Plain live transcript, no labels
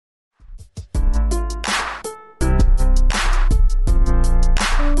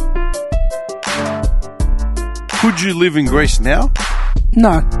Would you live in Greece now?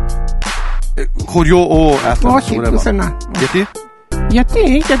 No. Χωριό ο Athens? Όχι, πουθενά.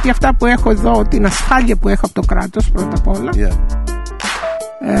 Γιατί? Γιατί αυτά που έχω εδώ, την ασφάλεια που έχω από το κράτος πρώτα απ' όλα.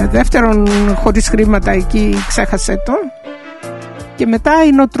 Δεύτερον, χωρίς χρήματα εκεί ξέχασε το. Και μετά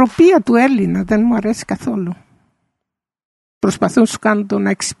η νοοτροπία του Έλληνα δεν μου αρέσει καθόλου. Προσπαθούν σου κάνουν τον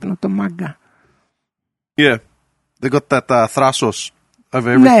έξυπνο, τον μάγκα. Yeah, they got that θράσος of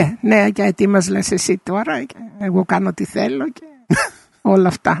everything. Ναι, γιατί μας λες εσύ τώρα, εγώ κάνω τι θέλω και όλα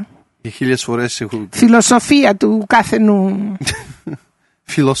αυτά. Και 1000 φορές έχω... Φιλοσοφία του κάθενου.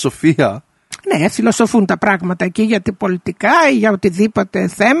 Φιλοσοφία? Ναι, φιλοσοφούν τα πράγματα εκεί για την πολιτικά ή για οτιδήποτε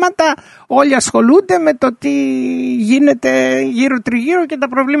θέματα. Όλοι ασχολούνται με το τι γίνεται γύρω τριγύρω και τα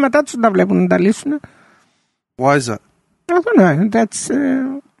προβλήματά τους δεν τα βλέπουν να τα λύσουν. Why is that? I don't know. That's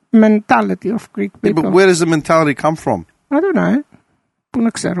mentality of Greek people. Yeah, but where does the mentality come from? I don't know. Πού να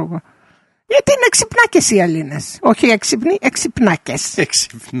ξέρω εγώ. Γιατί είναι εξυπνάκες οι Έλληνες. Όχι έξυπνοι, εξυπνάκες.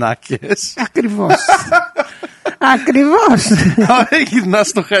 Εξυπνάκες. Ακριβώς. Ακριβώς. Γυρνάς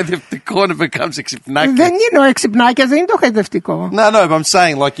στο χαϊδευτικό να με κάνεις εξυπνάκες. Δεν είναι ο εξυπνάκες, δεν είναι το χαϊδευτικό. No, I'm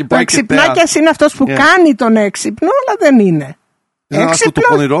saying like you break it down. Ο εξυπνάκες είναι αυτός που κάνει τον έξυπνο, αλλά δεν είναι.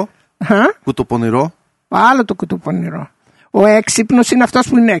 Κουτοπονηρό. Κουτοπονηρό. Άλλο το κουτοπονηρό. Ο έξυπνος είναι αυτός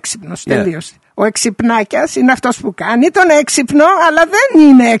που είναι έξυπνος. Τελείωσε. Ο εξυπνάκιας είναι αυτός που κάνει τον έξυπνο, αλλά δεν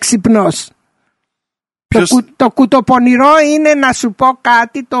είναι έξυπνος. Το κουτοπονηρό είναι να σου πω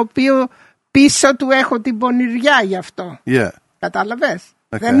κάτι το οποίο πίσω του έχω την πονηριά γι' αυτό. Κατάλαβες.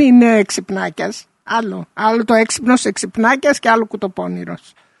 Δεν είναι εξυπνάκιας. Άλλο το έξυπνος εξυπνάκιας και άλλο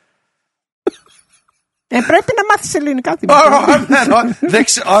κουτοπόνηρος. Πρέπει να μάθεις ελληνικά. I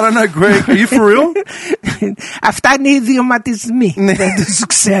don't know, Greg. Are you for real? Αυτά είναι ιδιωματισμοί. Δεν τους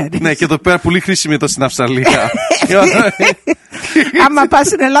ξέρεις. Ναι, και εδώ πέρα πολύ χρήσιμη εδώ στην Αυστραλία. Άμα πας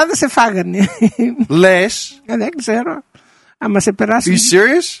στην Ελλάδα σε φάγανε. Λες? Δεν ξέρω. Άμα σε περάσουν. Are you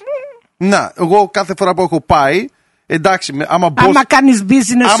serious? Να, εγώ κάθε φορά που έχω πάει, εντάξει, άμα κάνεις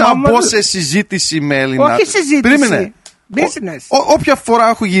business όμως. Άμα μπω σε συζήτηση με Έλληνα. Όχι συζήτηση. Περίμενε. Business. Όποια φορά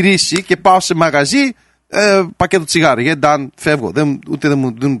έχω γυρίσει και πάω σε μαγαζί, πακέτο τσιγάρο, done, φεύγω. Ούτε δεν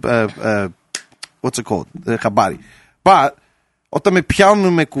μου δουν what's it called, χαμπάρι. But όταν με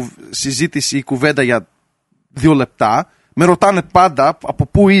πιάνουν με συζήτηση ή κουβέντα για 2 λεπτά, με ρωτάνε πάντα από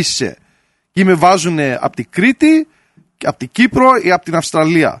πού είσαι. Ή με βάζουν από την Κρήτη, από την Κύπρο ή από την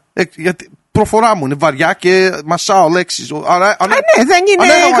Αυστραλία. Γιατί προφορά μου είναι βαριά και μασάω λέξεις. Ναι, δεν είναι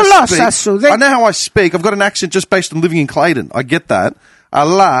η γλώσσα σου. I know how I speak. I've got an accent just based on living in Clayton. I get that.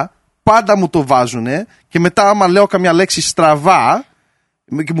 Αλλά πάντα μου το βάζουνε και μετά άμα λέω καμιά λέξη στραβά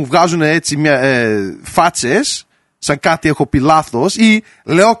και μου βγάζουν έτσι φάτσες σαν κάτι έχω πει λάθος ή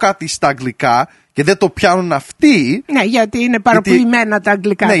λέω κάτι στα αγγλικά και δεν το πιάνουν αυτοί. Ναι, γιατί είναι παραποιημένα τα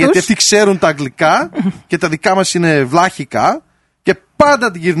αγγλικά τους. Ναι, γιατί αυτοί ξέρουν τα αγγλικά και τα δικά μας είναι βλάχικα και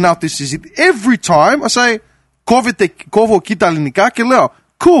πάντα την γυρνάω τη συζήτηση. Every time I say κόβω εκεί τα ελληνικά και λέω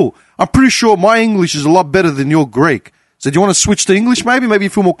cool, I'm pretty sure my English is a lot better than your Greek. So do you want to switch to English maybe? Maybe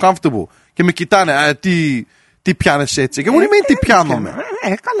you feel more comfortable. Και με κοιτάνε, τι πιάνεις έτσι. Και εγώ είμαι τι πιάνομαι.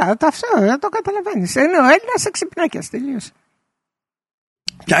 Καλά, αυτό δεν το καταλαβαίνεις. Είναι ο Έλληνας εξυπνάκιας, τελείωσε.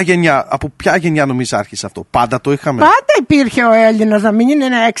 Από ποια γενιά νομίζεις άρχισε αυτό? Πάντα το είχαμε. Πάντα υπήρχε ο Έλληνας να μην είναι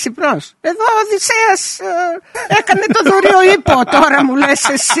ένα έξυπνος. Εδώ ο Οδυσσέας έκανε το δωρείο ύπο. Τώρα μου λες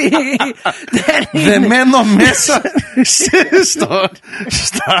εσύ. Δεμένο μέσα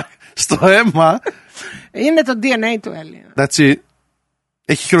στο αίμα. Είναι το DNA του Έλληνα. That's it.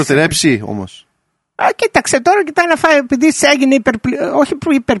 Έχει χειροτερέψει όμως. Κοίταξε τώρα, κοιτάει να φάει, επειδή έγινε όχι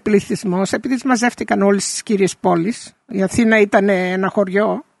υπερπληθυσμός, επειδή μαζεύτηκαν όλες τις κύριες πόλεις. Η Αθήνα ήταν ένα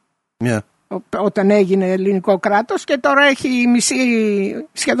χωριό όταν έγινε ελληνικό κράτος και τώρα έχει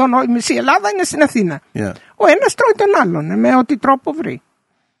σχεδόν η μισή Ελλάδα είναι στην Αθήνα. Ο ένας τρώει τον άλλον με ό,τι τρόπο βρει.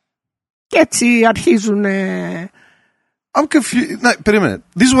 Και έτσι αρχίζουν. I'm confused. Περίμενε.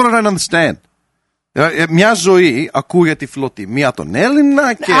 This is what I don't understand. Μια ζωή ακούγεται τη φιλοτιμία των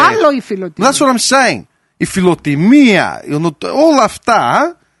Έλληνα και... Άλλο η φιλοτιμία. That's what I'm saying. Η φιλοτιμία, όλα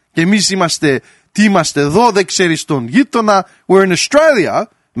αυτά και εμείς τι είμαστε εδώ, δεν ξέρεις τον γείτονα. We're in Australia,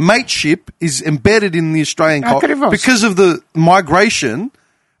 mateship is embedded in the Australian culture because of the migration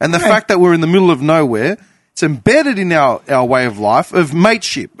and the fact that we're in the middle of nowhere. It's embedded in our way of life of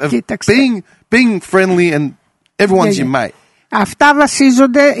mateship, of being friendly and everyone's your mate. Αυτά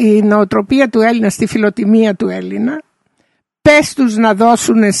βασίζονται, η νοοτροπία του Έλληνα στη φιλοτιμία του Έλληνα. Πες τους να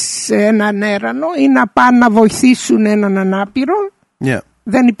δώσουν σε έναν έρανο ή να πάνε να βοηθήσουν έναν ανάπηρο.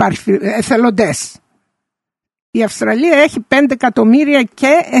 Δεν υπάρχει εθελοντές. Η Αυστραλία έχει 5 εκατομμύρια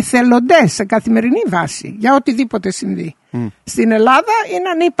και εθελοντές σε καθημερινή βάση για οτιδήποτε συμβεί. Στην Ελλάδα είναι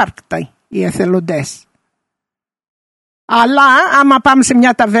ανύπαρκτα οι εθελοντές. Αλλά άμα πάμε σε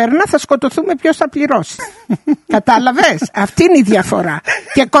μια ταβέρνα θα σκοτωθούμε, ποιος θα πληρώσει. Κατάλαβες, αυτή είναι η διαφορά.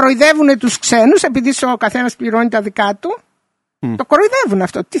 Και κοροϊδεύουν τους ξένους επειδή ο καθένας πληρώνει τα δικά του. Το κοροϊδεύουν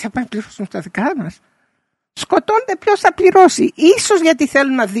αυτό. Τι θα πάει να πληρώσουν τα δικά μας? Σκοτώνται, ποιος θα πληρώσει. Ίσως γιατί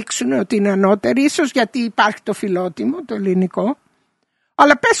θέλουν να δείξουν ότι είναι ανώτεροι, ίσως γιατί υπάρχει το φιλότιμο, το ελληνικό.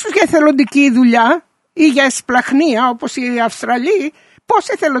 Αλλά πες τους για εθελοντική δουλειά ή για εσπλαχνία όπως οι Αυστραλοί. Πόσοι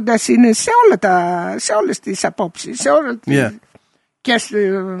εθελοντές είναι σε όλες τις απόψεις, και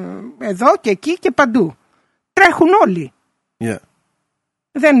εδώ και εκεί και παντού. Τρέχουν όλοι.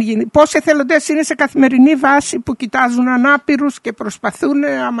 Δεν γίνει. Πόσοι εθελοντές είναι σε καθημερινή βάση που κοιτάζουν ανάπηρους και προσπαθούν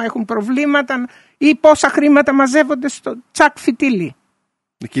άμα έχουν προβλήματα, ή πόσα χρήματα μαζεύονται στο τσακ φιτίλι.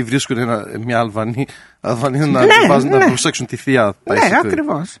 Εκεί βρίσκουν μια Αλβανή να προσέξουν τη θεία. Ναι,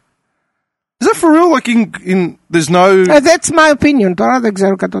 ακριβώς. Is that for real? Like there's no... That's my opinion. Τώρα δεν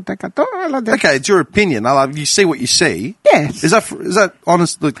ξέρω 100%. Αλλά okay, it's your opinion. You say what you say. Yes. Is that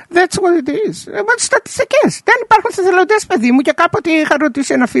honest? That's what it is. But στατιστικές. Δεν υπάρχουν εθελοντές, παιδί μου. Και κάποτε είχα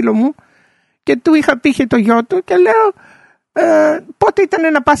ρωτήσει ένα φίλο μου και του είχα πει και το γιο του και λέω πότε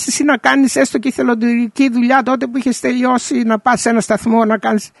ήταν να πας εσύ να κάνεις έστω και εθελοντική δουλειά τότε που είχες τελειώσει, να πας σε ένα σταθμό να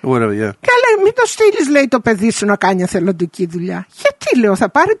κάνεις. Whatever, yeah. Και λέει μην το στείλεις, λέει, το παιδί σου να κάνει εθελοντική δουλειά. Γιατί, λέω, θα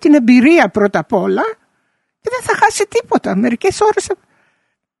πάρει την εμπειρία πρώτα απ' όλα και δεν θα χάσει τίποτα. Μερικές ώρες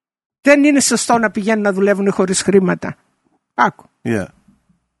δεν είναι σωστό να πηγαίνουν να δουλεύουν χωρίς χρήματα. Άκου. Yeah.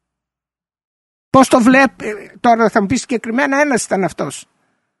 Πώς το βλέπει τώρα, θα μου πεις συγκεκριμένα, ένας ήταν αυτός.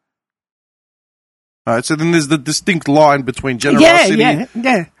 Alright, so then there's the distinct line between generosity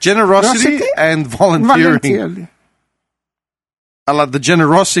and volunteering. Αλλά the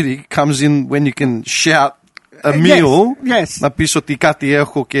generosity comes in when you can shout a meal, να πεις ότι κάτι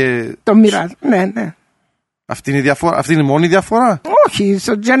έχω και... Το μοιράζω, ναι. Αυτή είναι η διαφορά, αυτή είναι η μόνη διαφορά. Όχι,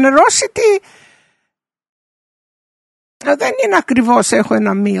 στο generosity δεν είναι ακριβώς έχω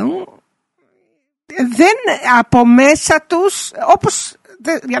ένα meal. Δεν από μέσα τους, όπως...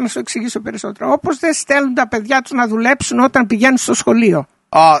 Για να σου εξηγήσω περισσότερο. Όπως δεν στέλνουν τα παιδιά τους να δουλέψουν όταν πηγαίνουν στο σχολείο.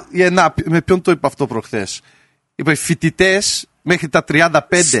 Με ποιον το είπα αυτό προχθές? Είπα φοιτητές μέχρι τα 35.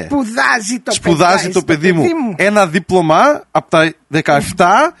 Σπουδάζει το παιδί μου. Ένα δίπλωμα από τα 17,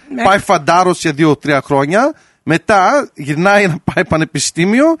 πάει φαντάρος για 2-3 χρόνια. Μετά γυρνάει να πάει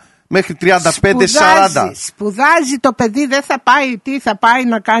πανεπιστήμιο μέχρι 35-40. Σπουδάζει το παιδί, δεν θα πάει, τι θα πάει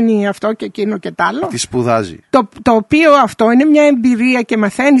να κάνει αυτό και εκείνο και τ' άλλο. Τι σπουδάζει. Το οποίο αυτό είναι μια εμπειρία και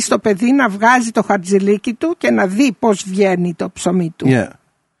μαθαίνει στο παιδί να βγάζει το χαρτζηλίκι του και να δει πώς βγαίνει το ψωμί του. Yeah.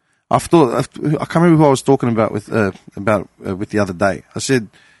 Αυτό, I can't remember who I was talking about with the other day. I said,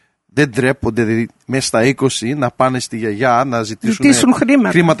 δεν ντρέπονται μέσα στα 20 να πάνε στη γιαγιά να ζητήσουν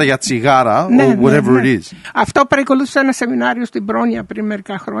χρήματα για τσιγάρα or whatever it is. Αυτό παρακολούθησα ένα σεμινάριο στην Πρόνοια πριν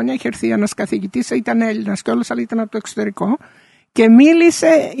μερικά χρόνια. Είχε έρθει ένας καθηγητής, ήταν Έλληνας κιόλας, αλλά ήταν από το εξωτερικό και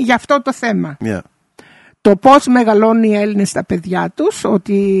μίλησε για αυτό το θέμα. Yeah. Το πώς μεγαλώνουν οι Έλληνες τα παιδιά τους,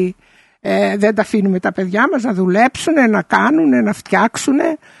 ότι δεν τα αφήνουμε τα παιδιά μας να δουλέψουν, να κάνουν, να φτιάξουν,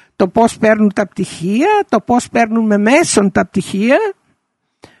 το πώς παίρνουν τα πτυχία, το πώς παίρνουν με μέσον τα πτυχία.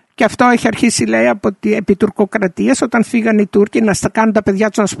 Και αυτό έχει αρχίσει, λέει, από την επιτουρκοκρατίας, όταν φύγαν οι Τούρκοι να κάνουν τα παιδιά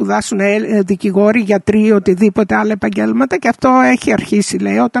τους να σπουδάσουν δικηγόροι, γιατροί, οτιδήποτε άλλα επαγγέλματα. Και αυτό έχει αρχίσει,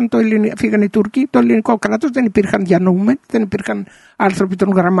 λέει, όταν φύγαν οι Τούρκοι, το ελληνικό κράτος δεν υπήρχαν διανοούμενοι, δεν υπήρχαν άνθρωποι των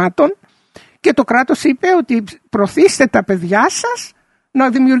γραμμάτων. Και το κράτος είπε ότι προωθήστε τα παιδιά σας να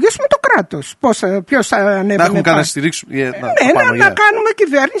δημιουργήσουμε το κράτος. Ποιος θα ανέβαινε? Να έχουν να στηρίξουμε. Να κάνουμε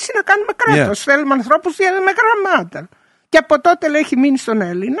κυβέρνηση, να κάνουμε κράτος. Θέλουμε ανθρώπους με γραμμάτα. Και από τότε, λέει, έχει μείνει στον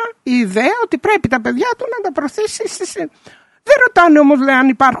Έλληνα η ιδέα ότι πρέπει τα παιδιά του να τα προωθήσει. Δεν ρωτάνε όμως, λέει, αν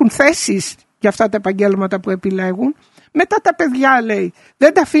υπάρχουν θέσεις για αυτά τα επαγγέλματα που επιλέγουν. Μετά τα παιδιά, λέει,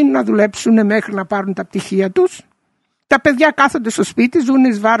 δεν τα αφήνουν να δουλέψουν μέχρι να πάρουν τα πτυχία τους. Τα παιδιά κάθονται στο σπίτι, ζουν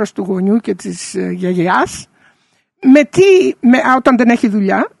εις βάρος του γονιού και της γιαγιάς. Όταν δεν έχει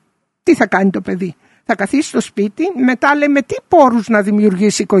δουλειά, τι θα κάνει το παιδί? Θα καθίσει στο σπίτι, μετά, λέει, με τι πόρους να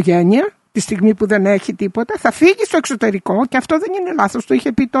δημιουργήσει οικογένεια? Τη στιγμή που δεν έχει τίποτα, θα φύγει στο εξωτερικό, και αυτό δεν είναι λάθος. Το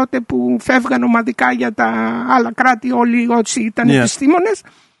είχε πει τότε που φεύγαν ομαδικά για τα άλλα κράτη όλοι όσοι ήταν επιστήμονες.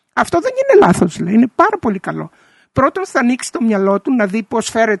 Αυτό δεν είναι λάθος, λέει. Είναι πάρα πολύ καλό. Πρώτον, θα ανοίξει το μυαλό του να δει πώς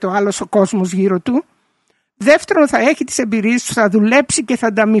φέρεται ο άλλος ο κόσμος γύρω του. Δεύτερον, θα έχει τις εμπειρίες του, θα δουλέψει και θα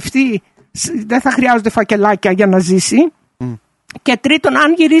ανταμοιφθεί. Δεν θα χρειάζονται φακελάκια για να ζήσει. Και τρίτον,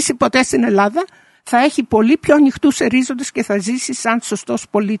 αν γυρίσει ποτέ στην Ελλάδα, θα έχει πολύ πιο ανοιχτούς ορίζοντες και θα ζήσει σαν σωστός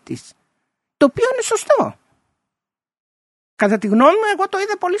πολίτης. Το οποίο είναι σωστό. Κατά τη γνώμη μου, εγώ το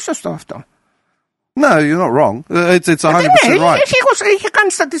είδα πολύ σωστό αυτό. No, you're not wrong. It's 100% right. Είχε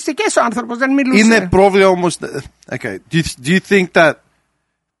κάνει στατιστικές ο άνθρωπος, δεν μιλούσε. Είναι πρόβλημα όμως. Okay. Do you think that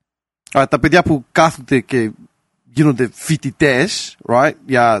τα παιδιά που κάθονται και γίνονται φοιτητές, right,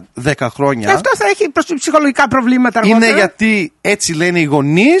 για 10 χρόνια. Και αυτό θα έχει ψυχολογικά προβλήματα αργότερα. Είναι γιατί έτσι λένε οι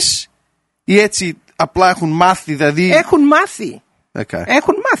γονείς ή έτσι απλά έχουν μάθει, δηλαδή. Έχουν μάθει. Okay.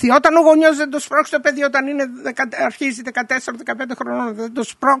 Έχουν μάθει. Όταν ο γονιός δεν το σπρώξει το παιδί, όταν αρχίζει 14-15 χρονών, δεν το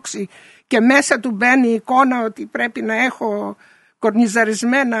σπρώξει και μέσα του μπαίνει η εικόνα ότι πρέπει να έχω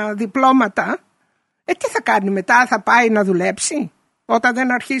κορνιζαρισμένα διπλώματα, τι θα κάνει μετά, θα πάει να δουλέψει? Όταν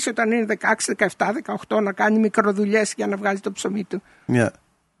δεν αρχίσει όταν είναι 16, 17, 18 να κάνει μικροδουλειές για να βγάζει το ψωμί του. Yeah.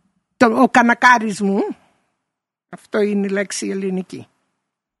 Ο κανακάρις μου, αυτό είναι η λέξη ελληνική.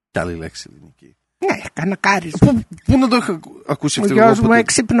 Καλή λέξη ελληνική. Ναι, κανακάρις. Πού να το έχω ακούσει αυτό? Ο γιος μου,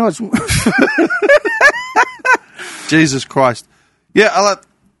 εξυπνός μου. Jesus Christ. Αλλά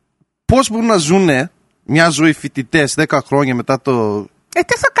πώς μπορούν να ζουν μια ζωή φοιτητές 10 χρόνια μετά το.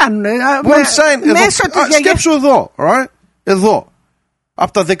 Τι θα κάνουν? Σκέψου εδώ, right? Εδώ.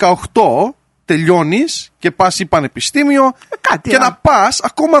 Από τα 18 τελειώνεις και πας ή πανεπιστήμιο και να πας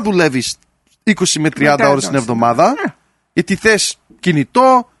ακόμα δουλεύεις 20 με 30 ώρες την εβδομάδα, γιατί θες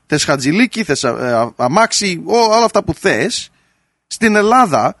κινητό, θες χατζηλίκι, θες αμάξι, όλα αυτά που θες. Στην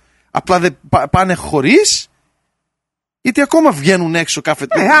Ελλάδα απλά δεν πάνε χωρίς, γιατί ακόμα βγαίνουν έξω κάθε.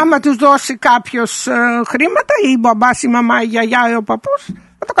 Άμα τους δώσει κάποιος χρήματα, ή η μπαμπάς, η μαμά, η γιαγιά ή ο παππούς,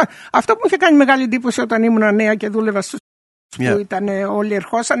 θα το κάνει. Αυτό που μου είχε κάνει μεγάλη εντύπωση όταν ήμουν νέα και δούλευα στους που ήταν όλοι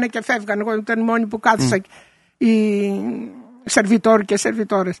ερχόσανε και φεύγανε. Εγώ ήταν η μόνη που κάθισα, οι σερβιτόροι και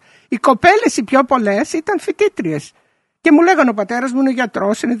σερβιτόρες. Οι κοπέλες οι πιο πολλές ήταν φοιτήτριες. Και μου λέγανε ο πατέρας μου είναι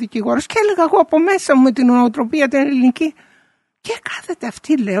γιατρός, είναι δικηγόρος, και έλεγα εγώ από μέσα μου με την νοοτροπία την ελληνική. Και κάθεται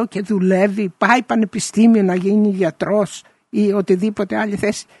αυτή, λέω, και δουλεύει, πάει πανεπιστήμιο να γίνει γιατρός ή οτιδήποτε άλλη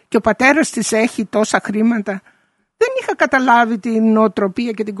θέση. Και ο πατέρας της έχει τόσα χρήματα. Δεν είχα καταλάβει την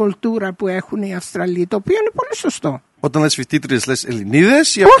νοοτροπία και την κουλτούρα που έχουν οι Αυστραλοί, το οποίο είναι πολύ σωστό. Όταν λες φοιτήτριες, λες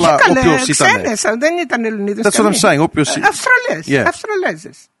Ελληνίδες ή απλά όποιος ήταν? Ξένες, δεν ήταν Ελληνίδες. That's what I'm saying. Αυστραλές,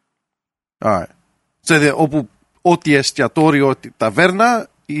 Αυστραλέζες. Right. Όπου ό,τι εστιατόριο, ό,τι ταβέρνα,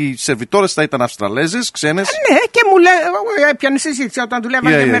 οι σερβιτόρες θα ήταν Αυστραλέζες, ξένες. Ναι, και μου έπιανε συζήτηση όταν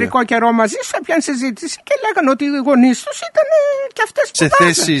δουλεύανε μερικό καιρό μαζί σου, έπιανε συζήτηση και λέγανε ότι οι γονείς τους ήταν και αυτές που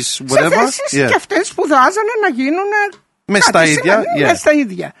σπουδάζανε. Σε θέσεις, whatever. Σε θέσεις και αυτές σπουδάζανε να γίνουν μες στα ίδια. Μες στα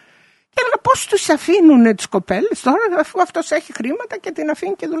ίδια. Και έλεγα πώς τους αφήνουν τις κοπέλες τώρα, αφού αυτός έχει χρήματα και την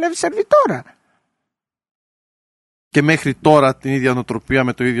αφήνει και δουλεύει σερβιτόρα. Και μέχρι τώρα την ίδια νοοτροπία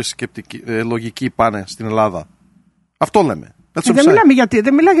με το ίδιο λογική πάνε στην Ελλάδα. Αυτό λέμε.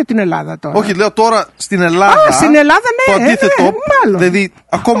 Δεν μιλάω για την Ελλάδα τώρα. Όχι, λέω τώρα στην Ελλάδα. Στην Ελλάδα, ναι. Το αντίθετο. Μάλλον. Δηλαδή,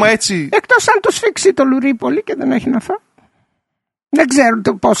 ακόμα έτσι. Εκτός αν το σφίξει το λουρί πολύ και δεν έχει να φάει. Δεν ξέρω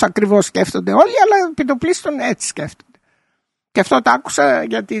πώς ακριβώς σκέφτονται όλοι, αλλά επί το πλήστον έτσι σκέφτονται. Και αυτό το άκουσα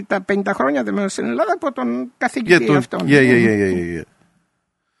γιατί τα 50 χρόνια δεν μένω στην Ελλάδα από τον καθηγητή αυτόν. Yeah.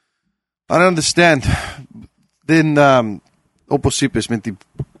 I don't understand. Δεν, όπως είπες, με την.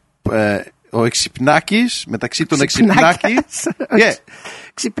 Ο Εξυπνάκης, μεταξύ των Εξυπνάκης.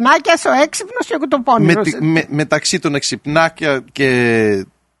 Ξυπνάκιας, ο έξυπνος και ο Κουτοπόνηρος. Μεταξύ των Εξυπνάκια και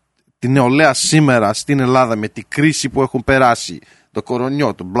τη νεολαία σήμερα στην Ελλάδα, με την κρίση που έχουν περάσει, το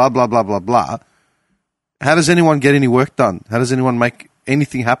κορονιό, το blah blah blah blah blah. How does anyone get any work done? How does anyone make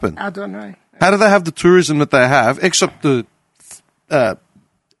anything happen? I don't know. How do they have the tourism that they have?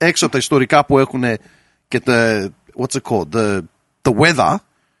 Έξω από τα ιστορικά που έχουν και what's it called? The weather,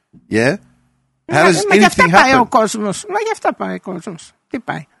 yeah. Μα γι' αυτά πάει ο κόσμος. Τι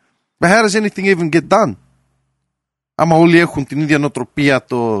πάει? But how does anything even get done? Άμα όλοι έχουν την ίδια νοοτροπία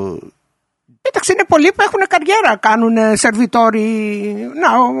Κοίταξε, είναι πολλοί που έχουν καριέρα, κάνουν σερβιτόροι.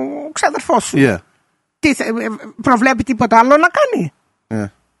 Να, ο ξαδερφός σου. Yeah. Προβλέπει τίποτα άλλο να κάνει?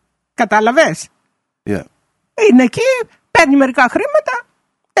 Yeah. Κατάλαβες? Yeah. Είναι εκεί, παίρνει μερικά χρήματα,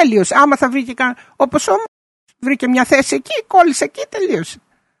 τελείωσε. Άμα θα βρει όπως όμως βρήκε μια θέση εκεί, κόλλησε εκεί, τελείωσε.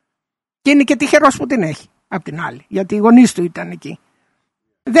 Και είναι και τυχερός που την έχει απ' την άλλη, γιατί οι γονείς του ήταν εκεί.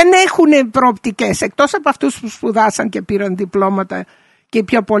 Δεν έχουν προοπτικές, εκτός από αυτούς που σπουδάσαν και πήραν διπλώματα και οι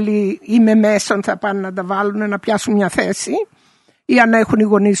πιο πολλοί ή με μέσον θα πάνε να τα βάλουν να πιάσουν μια θέση, ή αν έχουν οι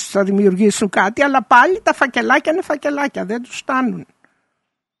γονείς τους θα δημιουργήσουν κάτι, αλλά πάλι τα φακελάκια είναι φακελάκια, δεν τους φτάνουν.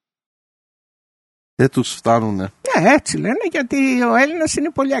 Δεν τους φτάνουνε. Έτσι λένε, γιατί ο Έλληνας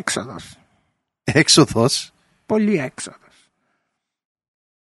είναι πολύ έξοδος. Έξοδος? Πολύ έξοδος.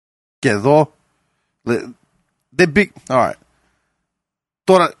 Και εδώ the big, alright.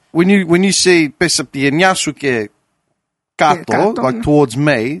 Τώρα, when you say πες από τη γενιά σου και κάτω, like towards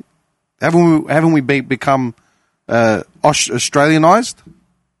May, haven't we become Australianized?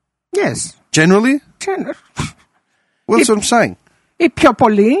 Yes. Generally? Well, that's what I'm saying. Οι πιο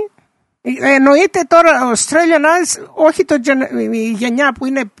πολλοί, Εννοείται τώρα Australian Eyes, όχι η γενιά που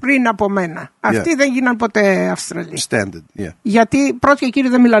είναι πριν από μένα. Αυτοί δεν γίναν ποτέ Αυστραλοί. Standard, yeah. Γιατί πρώτοι και κύριοι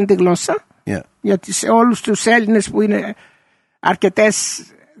δεν μιλάνε τη γλώσσα. Yeah. Γιατί σε όλους τους Έλληνες που είναι αρκετές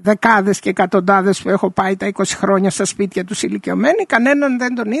δεκάδες και εκατοντάδες που έχω πάει τα 20 χρόνια στα σπίτια τους ηλικιωμένοι, κανέναν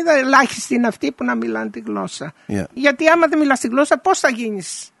δεν τον είδα. Ελάχιστοι είναι αυτοί που να μιλάνε τη γλώσσα. Yeah. Γιατί άμα δεν μιλάς τη γλώσσα, πώς θα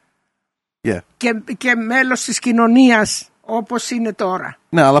γίνεις και μέλος της κοινωνίας όπως είναι τώρα?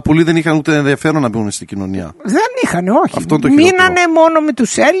 Ναι, αλλά πολλοί δεν είχαν ούτε ενδιαφέρον να μπουν στην κοινωνία. Δεν είχαν, όχι. Μείνανε μόνο με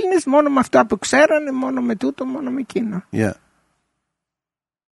τους Έλληνες, μόνο με αυτά που ξέρανε, μόνο με τούτο, μόνο με εκείνο. Yeah.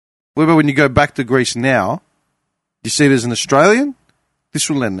 What about when you go back to Greece now? You see it as an Australian? Τι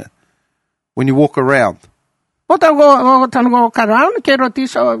σου λένε? When you walk around. Όταν εγώ καράω και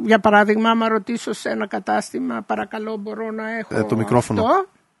ρωτήσω, για παράδειγμα, άμα ρωτήσω σε ένα κατάστημα, παρακαλώ μπορώ να έχω το μικρόφωνο. Αυτό.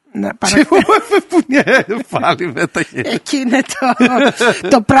 Ναι, πάλι με τα χέρια. Εκεί είναι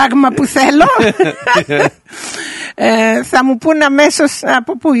το πράγμα που θέλω. Θα μου πούνε αμέσως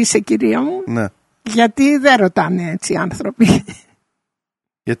από πού είσαι, κυρία μου. Ναι. Γιατί δεν ρωτάνε έτσι οι άνθρωποι.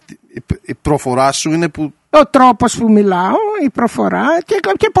 Γιατί η προφορά σου είναι που... Ο τρόπος που μιλάω, η προφορά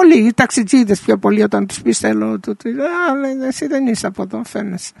και πολλοί, οι ταξιτζίδες πιο πολύ όταν τους πεις θέλω εσύ δεν είσαι από εδώ,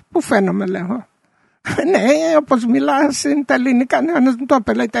 φαίνεσαι. Πού φαίνομαι, λέω. Ναι, όπως μιλάς είναι τα ελληνικά. Ναι, μου το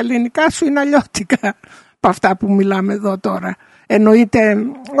είπε, λέει, τα ελληνικά σου είναι αλλιώτικα από αυτά που μιλάμε εδώ τώρα. Εννοείται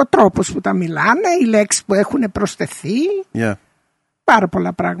ο τρόπος που τα μιλάνε, οι λέξεις που έχουν προσθεθεί. Yeah. Πάρα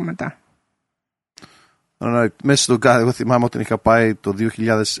πολλά πράγματα. Μέσα στον κάθε, εγώ θυμάμαι όταν είχα πάει το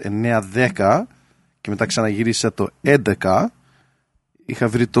 2009-10 και μετά ξαναγυρίσα το 2011, είχα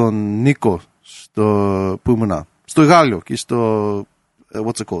βρει τον Νίκο που ήμουνα, στο Γάλλιο και στο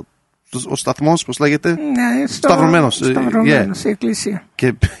what's it called, ο σταθμός, πώς λέγεται? Ναι, Σταυρωμένος, η εκκλησία.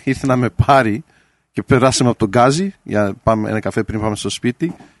 Και ήρθε να με πάρει και περάσαμε από τον Γκάζι για να πάμε ένα καφέ πριν πάμε στο σπίτι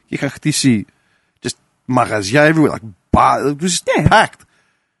και είχα χτίσει just μαγαζιά everywhere, like it was just packed.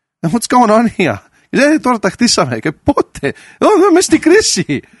 And what's going on here? Τώρα τα χτίσαμε και πότε? Εδώ μέσα στην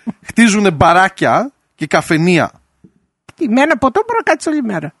κρίση χτίζουν μπαράκια και καφενεία. Μένα ποτό μπορώ να κάτσει όλη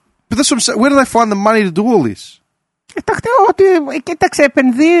μέρα. But that's what I'm saying. Where do they find the money to do all this? Κοίταξε,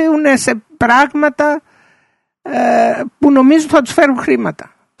 επενδύουν σε πράγματα που νομίζουν θα τους φέρουν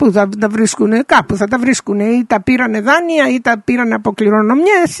χρήματα. Που θα τα βρίσκουν κάπου, θα τα βρίσκουν ή τα πήρανε δάνεια ή τα πήρανε από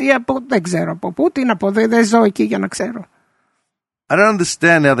κληρονομιές ή από δεν ξέρω από πού, τι να πω, δεν ζω εκεί για να ξέρω. I don't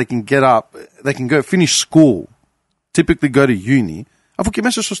understand how they can get up, they can go finish school, typically go to uni, αφού και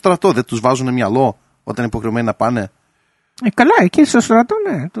μέσα στο στρατό δεν τους βάζουν μυαλό όταν είναι υποχρεωμένοι να πάνε. Καλά, εκεί στο στρατό,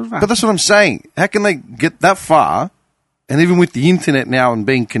 ναι, τους βάζουν. But that's what I'm saying. How can they get that far, and even with the internet now and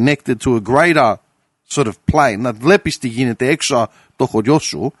being connected to a greater sort of plane, να βλέπεις τι γίνεται έξω το χωριό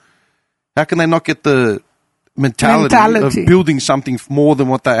σου, how can they not get the mentality of building something more than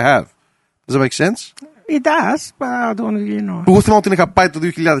what they have? Does that make sense? It does, but I don't really know. Εγώ θυμάμαι ότι είχα πάει το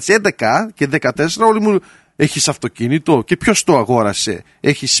 2011 και 2014, όλοι μου έχεις αυτοκίνητο και ποιος το αγόρασε,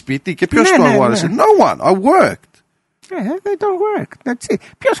 έχεις σπίτι και ποιος το αγόρασε. No one, I worked. They don't work, that's it.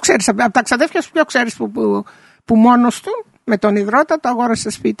 Ποιος ξέρεις, από τα ξαδέφια σου ποιος ξέρεις που μόνος του με τον υδρότα το αγόρασε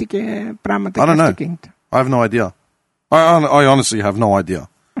σπίτι και πράγματα και αυτοκίνητα. I have no idea. I honestly have no idea.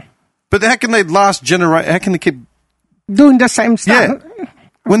 But how can they last generate, how can they keep doing the same stuff?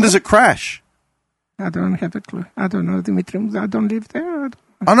 Yeah. When does it crash? I don't have a clue. I don't know, Dimitri. I don't live there.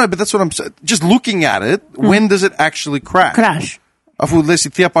 I know, but that's what I'm saying. Just looking at it, when does it actually crash? Crash. Αφού λες η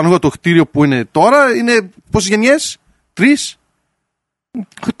Θεία Παναγία το κτίριο που είναι τώρα είναι πόσες γενιές? 3?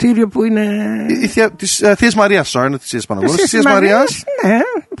 Κτίριο που είναι... Της Θείας Μαρίας, sorry, της Θείας Παναγίας. Της Θείας Μαρίας, ναι.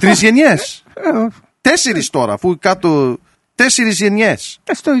 3 γενιές. 4 τώρα, αφού κάτω 4 γενιές.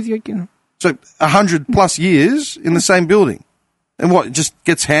 Στο ίδιο εκείνο. So 100 plus years in the same building. And what, it just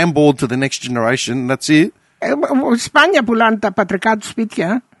gets handballed to the next generation, that's it? Σπάνια πουλάνε τα πατρικά του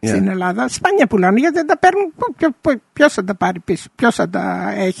σπίτια στην Ελλάδα. Σπάνια πουλάνε γιατί δεν τα παίρνουν. Ποιος θα τα πάρει πίσω, ποιος θα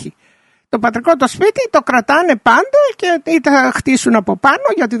τα έχει. Το πατρικό το σπίτι το κρατάνε πάντα και ή θα χτίσουν από πάνω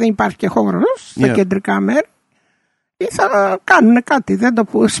γιατί δεν υπάρχει και χώρος στα κεντρικά μέρη ή θα κάνουν κάτι.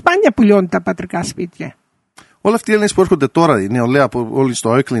 Σπάνια πουλιώνουν τα πατρικά σπίτια. Όλα αυτοί οι Έλληνες που έρχονται τώρα, η νεολαία που όλοι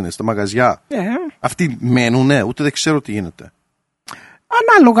στο Oakland, στα μαγαζιά, αυτοί μένουνε, ούτε δεν ξέρω τι γίνεται.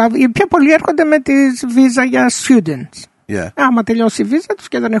 Ανάλογα, οι πιο πολλοί έρχονται με τη βίζα για students. Άμα τελειώσει η βίζα τους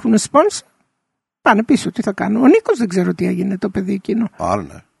και δεν έχουν sponsor, πάνε πίσω, τι θα κάνουν. Ο Νίκος δεν ξέρω τι έγινε το παιδί εκείνο. Άρα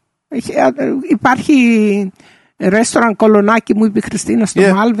ναι. Υπάρχει ρέστοραν κολονάκι μου είπε η Χριστίνα στο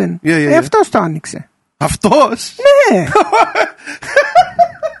Μάλβεν. Αυτός το άνοιξε. Αυτός? Ναι.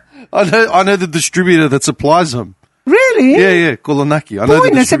 I know the distributor that supplies them. Really? Yeah, κολονάκι. Πού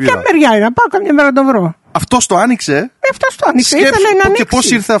είναι, σε ποια μεριά είναι, να πάω καμιά μέρα να το βρω. Αυτός το άνοιξε. Αυτός το άνοιξε, ήθελε να ανοίξει. Και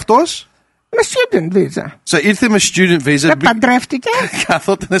πώς ήρθε αυτός? με student visa. So, ήρθε με student visa. Παντρεύτηκε.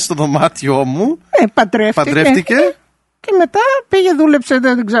 Καθόταν στο δωμάτιό μου. Παντρεύτηκε. Και μετά πήγε, δούλεψε,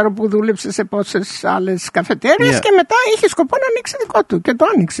 δεν ξέρω που δούλεψε, σε πόσες άλλες καφετέριες. Και μετά είχε σκοπό να ανοίξει δικό του. Και το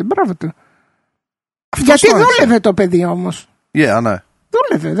άνοιξε. Μπράβο του. Γιατί δούλευε το παιδί όμως. Ναι.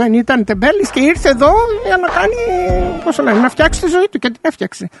 Δούλευε, δεν ήταν τεμπέλης και ήρθε εδώ για να κάνει, πώς το λένε, να φτιάξει τη ζωή του και την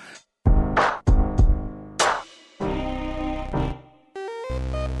έφτιαξε.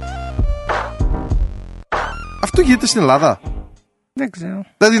 Αυτό γίνεται στην Ελλάδα. Δεν ξέρω.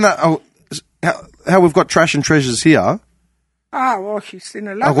 Δηλαδή, how we've got trash and treasures here. Όχι, στην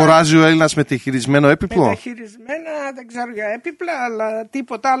Ελλάδα. Αγοράζει ο Έλληνας μεταχειρισμένο έπιπλο. Μεταχειρισμένα, δεν ξέρω για έπιπλα, αλλά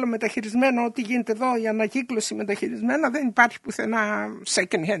τίποτα άλλο μεταχειρισμένο. Ό,τι γίνεται εδώ για ανακύκλωση μεταχειρισμένα δεν υπάρχει πουθενά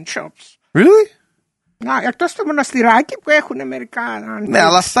second hand shops. Really? Εκτός το μοναστηράκι που έχουν μερικά. Ναι,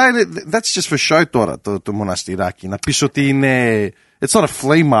 αλλά αυτά είναι. That's just for show τώρα το μοναστηράκι. Να πεις ότι είναι. It's not a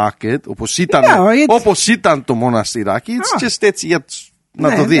flea market όπως ήταν το μοναστηράκι. It's just έτσι για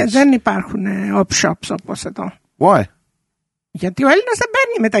να το δεις. Δεν υπάρχουν op shops όπως εδώ. Why? Γιατί ο Έλληνας δεν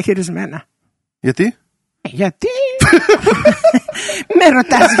παίρνει μεταχειρισμένα. Γιατί? Με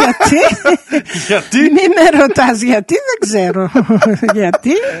ρωτάς γιατί? Μη με ρωτάς γιατί, δεν ξέρω.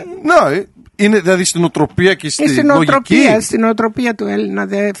 Γιατί? Είναι δηλαδή στην οτροπία και στην λογική. Στην οτροπία του Έλληνα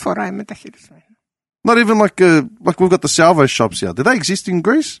δεν φοράει μεταχειρισμένα. Not even like we've got the salvo shops here. Did they exist in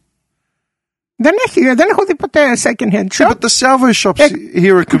Greece? Δεν έχω δει ποτέ second hand shop. But the salvo shops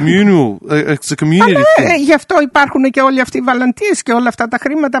here are communal. It's a community thing. Γι' αυτό υπάρχουν και όλοι αυτοί οι βαλαντίες και όλα αυτά τα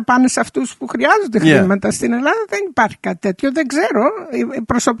χρήματα πάνε σε αυτούς που χρειάζονται χρήματα. Στην Ελλάδα δεν υπάρχει κάτι τέτοιο. Δεν ξέρω. Η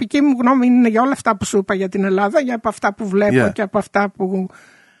προσωπική μου γνώμη είναι για όλα αυτά που σου είπα για την Ελλάδα, για από αυτά που βλέπω και από αυτά που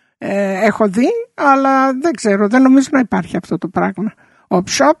έχω δει. Αλλά δεν ξέρω. Δεν νομίζω να υπάρχει αυτό το πράγμα. Op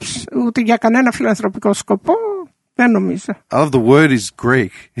shops, ούτε για κανένα φιλανθρωπικό σκοπό. Δεν νομίζω. I love the word is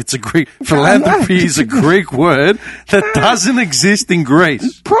Greek. It's a Greek. Philanthropy is a Greek word that doesn't exist in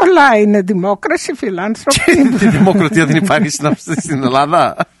Greece. Πολλά είναι δημόκραση, φιλάνθρωπη. Τη δημοκρατία δεν υπάρχει στην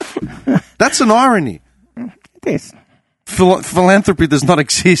Ελλάδα. That's an irony. It is. Philanthropy does not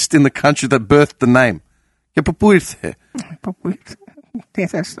exist in the country that birthed the name. Και από πού ήρθε? Τι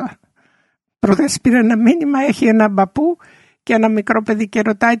θες τώρα? Προχθές πήρε ένα μήνυμα, έχει ένα παππού και ένα μικρό παιδί και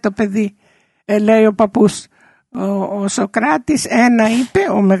ρωτάει το παιδί, λέει ο παππούς, ο Σοκράτης ένα είπε,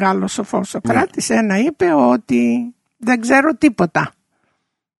 ο μεγάλος σοφός Σοκράτης ένα είπε ότι δεν ξέρω τίποτα.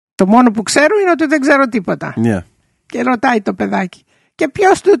 Το μόνο που ξέρω είναι ότι δεν ξέρω τίποτα. Και ρωτάει το παιδάκι, και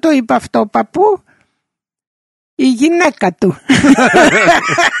ποιος του το είπε αυτό, παππού? Η γυναίκα του.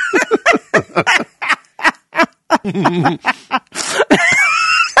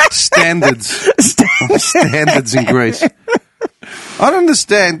 Standards in Greece. I don't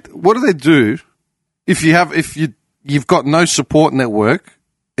understand. What do they do if you've got no support network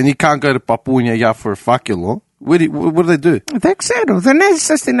and you can't go to Papunya for a fákelo? What do they do? Δεν ξέρω. Δεν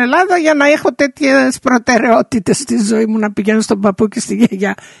έζησα στην Ελλάδα για να έχω τέτοιες προτεραιότητες στη ζωή μου, να πηγαίνω στον παππού και στη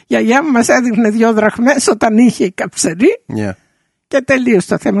γιαγιά. Η γιαγιά μου μας έδειχνε 2 δραχμές όταν είχε η καψερή. Και τελείωσε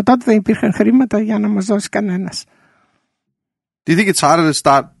το θέμα. Τότε δεν υπήρχαν χρήματα για να μας δώσει κανένας. Do you think it's harder to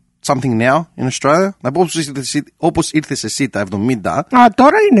start something now in Australia? Όπως ήρθες εσύ τα 70.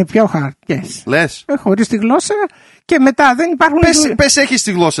 Τώρα είναι πιο hard. Λες. Χωρίς τη γλώσσα και μετά δεν υπάρχουν. Πες έχεις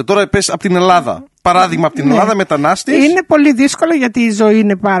τη γλώσσα. Τώρα πες από την Ελλάδα. Παράδειγμα από την Ελλάδα, μετανάστης. Είναι πολύ δύσκολο γιατί η ζωή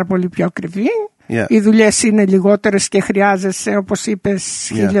είναι πάρα πολύ πιο ακριβή. Οι δουλειές είναι λιγότερες και χρειάζεσαι, όπως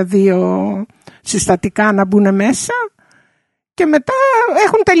είπες, 1.200 συστατικά να μπουν μέσα. Και μετά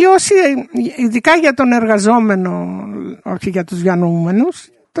έχουν τελειώσει, ειδικά για τον εργαζόμενο, όχι για τους διανοούμενους.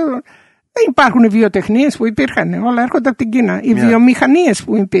 Δεν υπάρχουν οι βιοτεχνίες που υπήρχαν, όλα έρχονται από την Κίνα. Οι βιομηχανίες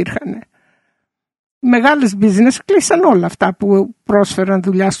που υπήρχαν. Οι μεγάλες business κλείσαν όλα αυτά που πρόσφεραν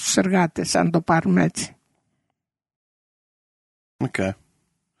δουλειά στους εργάτες, αν το πάρουμε έτσι. Okay.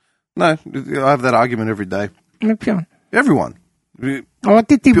 No, I have that argument every day. Με ποιον? Everyone.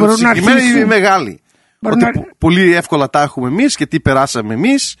 Ότι τι μπορούν να αρχίσουν. Οι μεγάλοι. Ότι πολύ εύκολα τα έχουμε εμείς και τι περάσαμε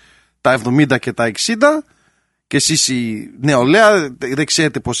εμείς, τα 70 και τα 60, και εσείς η νεολαία δεν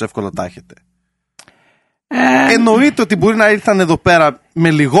ξέρετε πόσο εύκολα τα έχετε. Εννοείται ότι μπορεί να ήρθαν εδώ πέρα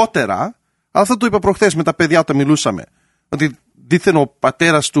με λιγότερα, αλλά αυτό το είπα προχθές με τα παιδιά όταν μιλούσαμε. Ότι δήθεν ο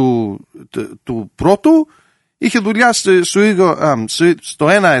πατέρας του πρώτου είχε δουλειά στο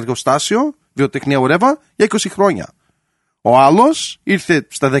ένα εργοστάσιο, βιοτεχνία whatever, για 20 χρόνια. Ο άλλος ήρθε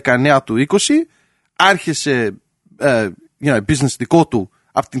στα 19 του 20, άρχισε business δικό του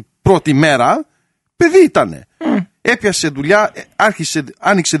από την πρώτη μέρα, παιδί ήτανε. Έπιασε δουλειά,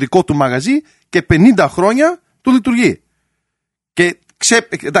 άνοιξε δικό του μαγαζί και 50 χρόνια του λειτουργεί. Και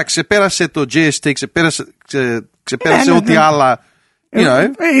ξεπέρασε το GST, ξεπέρασε ό,τι άλλα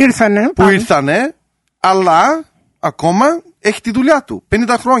ήρθανε, αλλά ακόμα έχει τη δουλειά του.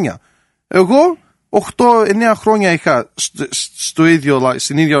 50 χρόνια. Εγώ 8-9 χρόνια είχα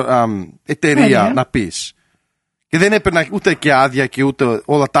στην ίδια εταιρεία να πεις. Και δεν έπαιρνα ούτε και άδεια και ούτε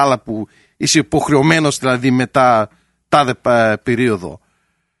όλα τα άλλα που είσαι υποχρεωμένος δηλαδή μετά τάδε περίοδο.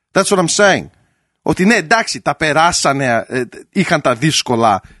 That's what I'm saying. Ότι ναι, εντάξει, τα περάσανε, είχαν τα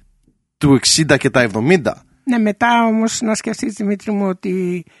δύσκολα του 60 και τα 70. Ναι, μετά όμως να σκεφτείς, Δημήτρη μου,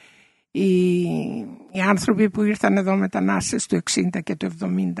 ότι οι άνθρωποι που ήρθαν εδώ μετανάστες του 60 και του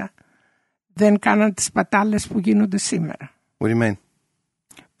 70 δεν κάναν τις πατάλες που γίνονται σήμερα. What do you mean?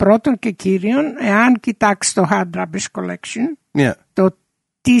 Πρώτον και κύριον, εάν κοιτάξει το hard rubbish collection, το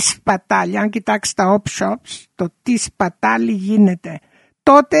τι σπατάλη, αν κοιτάξει τα op shops, το τι σπατάλη γίνεται.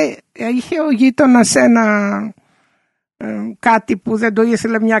 Τότε είχε ο γείτονας κάτι που δεν το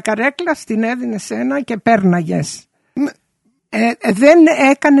ήθελε, μια καρέκλα, στην έδινε ένα και πέρναγες. Δεν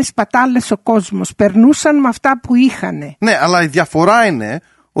έκανε σπατάλες ο κόσμος, περνούσαν με αυτά που είχανε. Ναι, αλλά η διαφορά είναι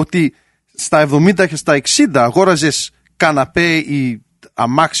ότι στα 70 και στα 60 αγόραζες καναπέ ή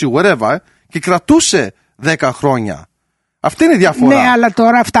αμάξι whatever και κρατούσε 10 χρόνια. Αυτή είναι η διαφορά. Ναι, αλλά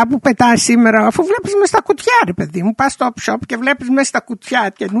τώρα αυτά που πετάει σήμερα, αφού βλέπεις μέσα στα κουτιά, ρε παιδί μου, πας στο op shop και βλέπεις μέσα στα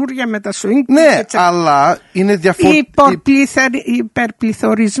κουτιά καινούργια με τα swing. Ναι, αλλά είναι διαφορετικό.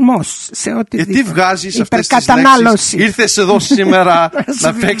 Υπερπληθωρισμός σε οτιδήποτε. Γιατί βγάζεις αυτές τις λέξεις? Ήρθες εδώ σήμερα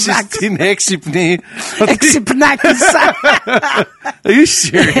να παίξεις την έξυπνη. Εξυπνάκισα. Are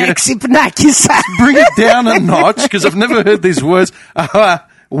you serious? Εξυπνάκισα. Bring it down a notch, because I've never heard these words.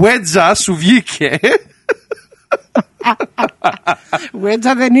 Wedza σου βγήκε.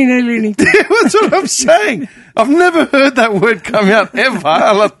 Wedza δεν είναι ελληνική. That's what I'm saying. I've never heard that word come out ever.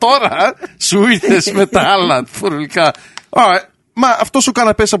 Αλλά τώρα σου ήρθες με τα άλλα φορολογικά. Μα αυτός ο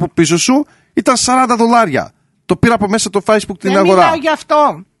καναπές από πίσω σου ήταν $40. Το πήρα από μέσα το Facebook την αγορά. Δεν μιλάω γι'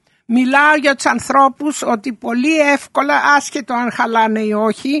 αυτό. Μιλάω για τους ανθρώπους ότι πολύ εύκολα, άσχετο αν χαλάνε ή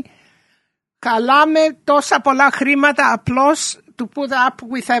όχι, χαλάμε τόσα πολλά χρήματα απλώς to put up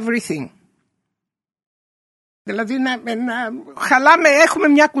with everything. Δηλαδή να χαλάμε, έχουμε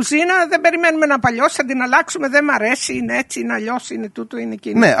μια κουζίνα, δεν περιμένουμε να παλιώσει, θα την αλλάξουμε, δεν μ' αρέσει, είναι έτσι, είναι αλλιώς, είναι τούτο, είναι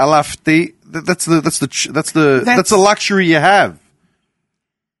εκείνο. Ναι, αλλά αυτή, that's the luxury you have.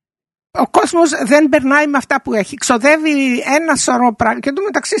 Ο κόσμος δεν περνάει με αυτά που έχει. Ξοδεύει ένα σωρό πράγματα. Και εν τω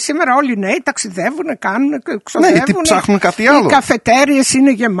μεταξύ σήμερα όλοι οι νέοι ταξιδεύουν, κάνουν, ξοδεύουν. Ναι, γιατί ψάχνουν κάτι άλλο. Οι καφετέριες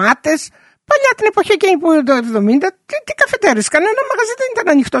είναι γεμάτες. Παλιά την εποχή εκείνη που ήταν το 70, τι καφετέριες, κανένα μαγαζί δεν ήταν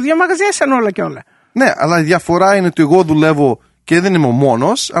ανοιχτό, διαμαγαζιάσαν όλα και όλα. Ναι, αλλά η διαφορά είναι ότι εγώ δουλεύω και δεν είμαι ο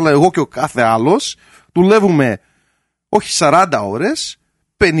μόνος, αλλά εγώ και ο κάθε άλλος δουλεύουμε όχι 40 ώρες,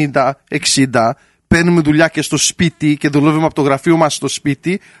 50, 60, παίρνουμε δουλειά και στο σπίτι και δουλεύουμε από το γραφείο μας στο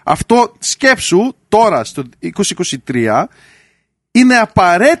σπίτι. Αυτό σκέψου τώρα στο 2023 είναι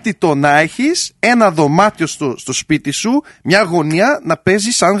απαραίτητο να έχεις ένα δωμάτιο στο σπίτι σου, μια γωνία να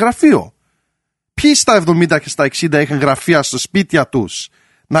παίζει σαν γραφείο. Ποιοι στα 70 και στα 60 είχαν γραφεία στο σπίτια τους?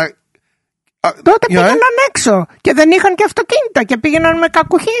 Τότε πήγαιναν έξω και δεν είχαν και αυτοκίνητα και πήγαιναν με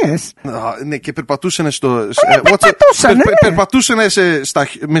κακουχίες. Ναι, και περπατούσαν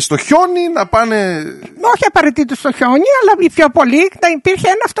μες στο χιόνι να πάνε. Όχι απαραίτητο στο χιόνι, αλλά πιο πολύ να υπήρχε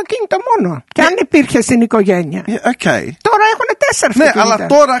ένα αυτοκίνητο μόνο. Και αν υπήρχε στην οικογένεια. Τώρα έχουν 4 αυτοκίνητα. Ναι, αλλά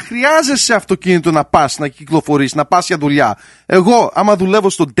τώρα χρειάζεσαι αυτοκίνητο να πας, να κυκλοφορείς, να πας για δουλειά. Εγώ, άμα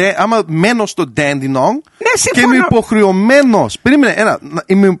μένω στο Dandenong και είμαι υποχρεωμένος. Περίμενε,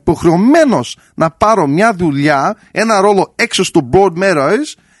 είμαι υποχρεωμένος να πάρω μια δουλειά, ένα ρόλο έξω στο Broad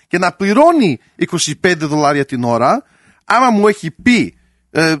Meadows και να πληρώνει $25 την ώρα. Άμα μου έχει πει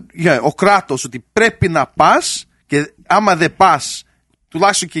ο κράτος ότι πρέπει να πας και άμα δεν πας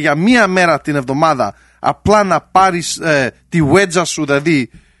τουλάχιστον και για μία μέρα την εβδομάδα απλά να πάρεις τη wedza σου, δηλαδή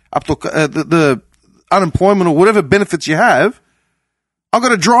από το the unemployment or whatever benefits you have, I'm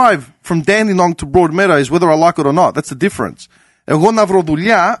going to drive from Dandenong to Broad Meadows whether I like it or not. That's the difference. Εγώ να βρω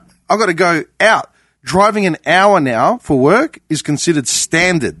δουλειά, I've got to go out. Driving an hour now for work is considered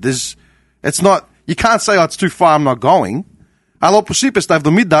standard. It's not, you can't say, it's too far, I'm not going. Αλλά όπως είπες, στα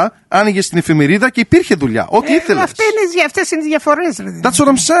 70 άνοιγες την εφημερίδα και υπήρχε δουλειά. Ό,τι ήθελες. Αυτές είναι οι διαφορές. That's what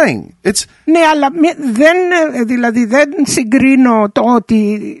I'm saying. Ναι, αλλά δεν συγκρίνω το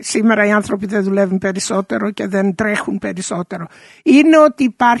ότι σήμερα οι άνθρωποι δεν δουλεύουν περισσότερο και δεν τρέχουν περισσότερο. Είναι ότι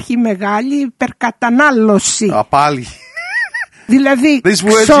υπάρχει μεγάλη υπερκατανάλωση. Πάλι. Δηλαδή, you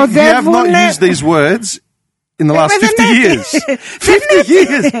have not used these words in the last 50 years. 50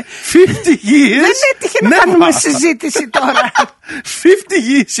 years. 50 years. Δεν έτυχε να κάνουμε συζήτηση τώρα. 50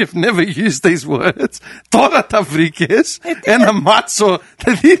 years you've never used these words. Τώρα τα βρήκες. Ένα μάτσο.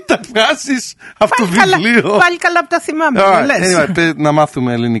 Δηλαδή τα βγάζεις από το βιβλίο. Πάλι καλά που τα θυμάμαι. Anyway, να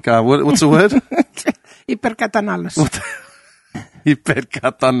μάθουμε ελληνικά. What's the word? Υπερκατανάλωση.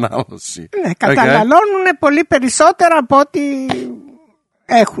 Υπερκατανάλωση. Ναι, καταναλώνουν πολύ περισσότερα από ό,τι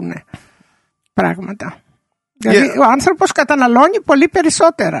έχουν πράγματα. Δηλαδή ο άνθρωπος καταναλώνει πολύ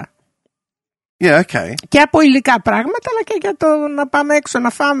περισσότερα. Yeah, okay. Και από υλικά πράγματα, αλλά και για το να πάμε έξω, να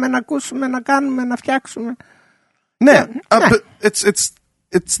φάμε, να ακούσουμε, να κάνουμε, να φτιάξουμε. Ναι, but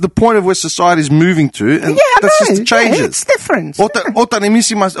it's the point of where society is moving to, and that's just changes. It's different.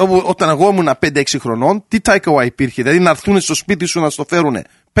 Όταν εγώ ήμουν 5-6 χρονών, τι takeaway υπήρχε? Δηλαδή να έρθουν στο σπίτι σου να στο φέρουνε.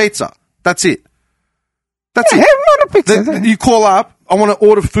 Pizza. That's it. That's it. Μόνο πίτσα. You call up, I want to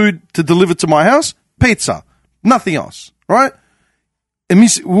order food to deliver to my house. Pizza. Nothing else. Right?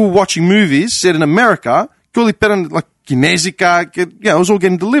 Εμείς, we were watching movies set in America και όλοι πέραν κινέζικα και it was all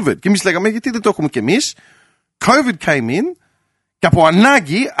getting delivered. Και εμείς λέγαμε γιατί δεν το έχουμε κι εμείς. COVID came in και από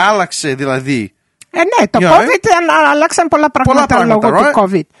ανάγκη άλλαξε δηλαδή. Ναι, το COVID άλλαξαν πολλά πράγματα λόγω του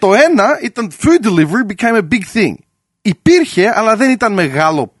COVID. Το ένα ήταν food delivery became a big thing. Υπήρχε, αλλά δεν ήταν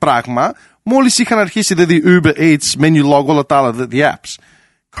μεγάλο πράγμα. Μόλις είχαν αρχίσει δηλαδή Uber Eats, Menulog, όλα τα άλλα, the apps.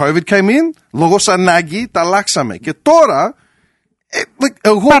 COVID came in, λόγω ανάγκη τα αλλάξαμε. Και τώρα,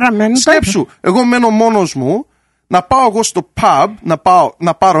 εγώ σκέψου, εγώ μένω μόνος μου, να πάω εγώ στο pub,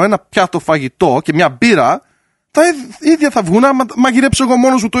 να πάρω ένα πιάτο φαγητό και μια μπύρα, τα ίδια θα βγουν να μαγειρέψω εγώ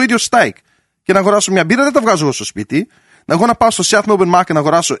μόνος μου το ίδιο steak. Και να αγοράσω μια μπύρα δεν τα βγάζω εγώ στο σπίτι. Εγώ να πάω στο Seattle Open Market να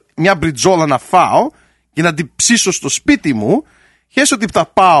αγοράσω μια μπριτζόλα να φάω και να την ψήσω στο σπίτι μου. Χες ότι θα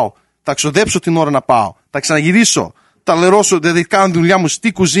πάω, θα ξοδέψω την ώρα να πάω, θα ξαναγυρίσω, θα λερώσω, δηλαδή κάνω τη δουλειά μου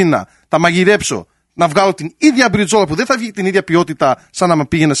στη κουζίνα, θα μαγειρέψω, να βγάλω την ίδια μπριτζόλα που δεν θα βγει την ίδια ποιότητα σαν να με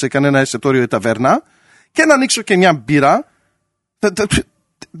πήγαινα σε κανένα εστιατόριο ή ταβέρνα και να ανοίξω και μια μπύρα.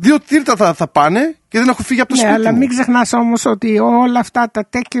 2 τρίτα θα πάνε και δεν έχω φύγει από το σπίτι αλλά μου. μην ξεχνάς όμως ότι όλα αυτά τα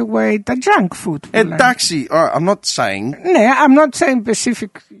take away, τα junk food. Εντάξει, I'm not saying. Ναι, I'm not saying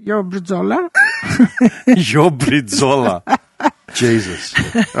specific your μπριτζόλα. Your μπριτζόλα. Jesus.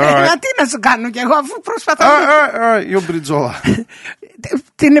 Τι να σου κάνω κι εγώ αφού προσπαθώ. Your μπριτζόλα.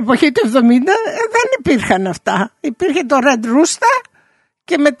 Την εποχή του 70 δεν υπήρχαν αυτά. Υπήρχε το Red Rooster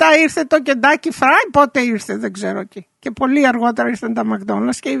και μετά ήρθε το Kentucky Fried. Πότε ήρθε δεν ξέρω εκεί. Και πολύ αργότερα ήρθαν τα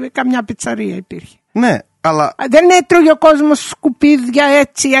McDonald's και καμιά πιτσαρία υπήρχε. Ναι, αλλά δεν έτρωγε ο κόσμος σκουπίδια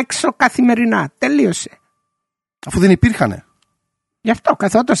έτσι έξω καθημερινά. Τελείωσε. Αφού δεν υπήρχανε. Γι' αυτό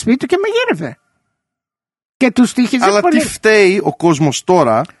καθόταν σπίτι του και μαγείρευε. Και τους τύχιζε αλλά πολύ. τι φταίει ο κόσμος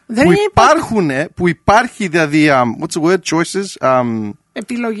τώρα που υπάρχει δηλαδή what's the word, choices,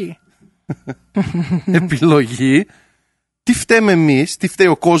 επιλογή. Επιλογή. Τι φταίμε εμείς, τι φταίει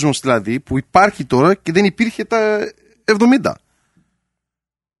ο κόσμος δηλαδή που υπάρχει τώρα και δεν υπήρχε τα 70.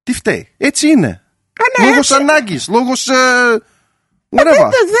 Τι φταίει? Έτσι είναι. Λόγος ανάγκης, λόγος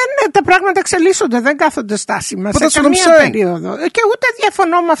τα πράγματα εξελίσσονται, δεν κάθονται στάσιμα σε καμία περίοδο. Και ούτε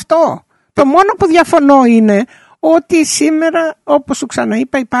διαφωνώ με αυτό. Το μόνο που διαφωνώ είναι ότι σήμερα, όπως σου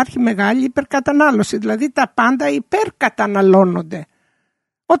ξαναείπα, υπάρχει μεγάλη υπερκατανάλωση. Δηλαδή τα πάντα υπερκαταναλώνονται.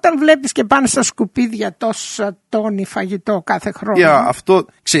 Όταν βλέπεις και πάνε στα σκουπίδια τόσα τόνοι φαγητό κάθε χρόνο. Αυτό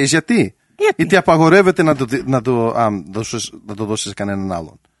ξέρεις γιατί? Γιατί απαγορεύεται να το δώσεις σε κανέναν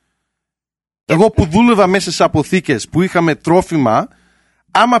άλλον. Εγώ που δούλευα μέσα σε αποθήκες που είχαμε τρόφιμα,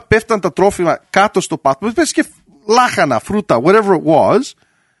 άμα πέφταν τα τρόφιμα κάτω στο πάτο, πες και λάχανα, φρούτα, whatever it was,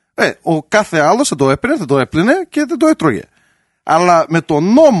 ο κάθε άλλος θα το έπαιρνε και δεν το έτρωγε. Αλλά με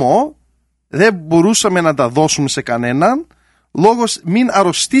τον νόμο δεν μπορούσαμε να τα δώσουμε σε κανέναν, λόγω μην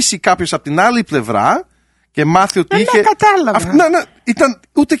αρρωστήσει κάποιος από την άλλη πλευρά και μάθει ότι είχε. Δεν κατάλαβα. Ήταν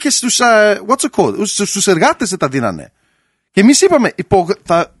ούτε και στους εργάτες δεν τα δίνανε. Και εμείς είπαμε,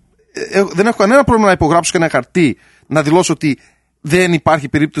 δεν έχω κανένα πρόβλημα να υπογράψω κανένα χαρτί να δηλώσω ότι δεν υπάρχει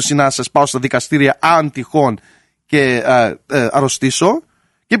περίπτωση να σας πάω στα δικαστήρια αν τυχόν και αρρωστήσω.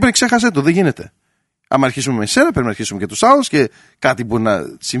 Και είπε ξέχασε το, δεν γίνεται. Αν αρχίσουμε με εσένα, πρέπει να αρχίσουμε και τους άλλους και κάτι μπορεί να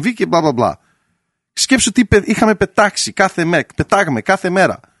συμβεί και μπλα μπλα μπλα. Σκέψου τι είχαμε πετάξει πετάγαμε κάθε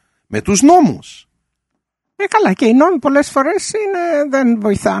μέρα με τους νόμους. Καλά, και οι νόμοι πολλές φορές δεν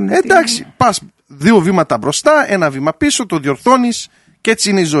βοηθάνε. Εντάξει, πας 2 βήματα μπροστά, 1 βήμα πίσω, το διορθώνεις και έτσι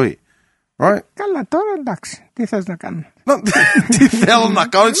είναι η ζωή. Right? Καλά, τώρα εντάξει, τι θες να κάνω? Τι θέλω να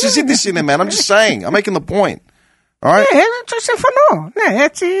κάνω, η συζήτηση είναι εμένα, I'm just saying, I'm making the point. Ναι, συμφωνώ. Ναι,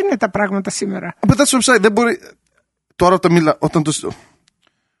 έτσι είναι τα πράγματα σήμερα. But that's what I'm saying. Δεν μπορεί. Τώρα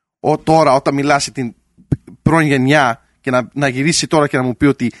όταν μιλάς την πρώην γενιά και να γυρίσει τώρα και να μου πει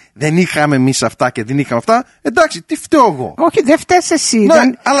ότι δεν είχαμε εμείς αυτά και δεν είχαμε αυτά, εντάξει, τι φταίω εγώ? Όχι, δεν φταίς εσύ. Ναι,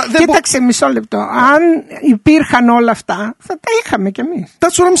 αλλά κοίταξε μισό λεπτό. Αν υπήρχαν όλα αυτά, θα τα είχαμε κι εμείς. That's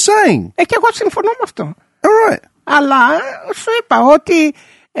what I'm saying. Και εγώ συμφωνώ με αυτό. All right. Αλλά σου είπα ότι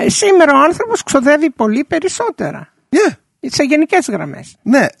σήμερα ο άνθρωπος ξοδεύει πολύ περισσότερα. Yeah. Σε γενικές γραμμές.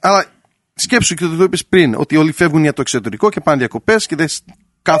 Ναι, αλλά σκέψου και το είπες πριν, ότι όλοι φεύγουν για το εξωτερικό και πάνε διακοπές και δεν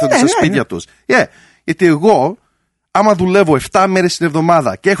κάθονται στα σπίτια τους. Yeah. Γιατί εγώ, άμα δουλεύω 7 μέρες την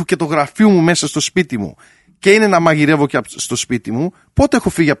εβδομάδα και έχω και το γραφείο μου μέσα στο σπίτι μου και είναι να μαγειρεύω και στο σπίτι μου, πότε έχω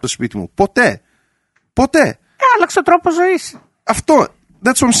φύγει από το σπίτι μου? Ποτέ. Άλλαξε ο τρόπος ζωής. Αυτό,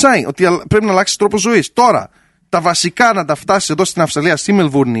 that's what I'm saying, ότι πρέπει να αλλάξει τρόπο ζωής. Τώρα, τα βασικά να τα φτάσεις εδώ στην Αυστραλία, στη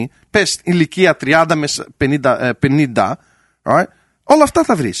Μελβούρνη, πες ηλικία 30 με 50, right? Όλα αυτά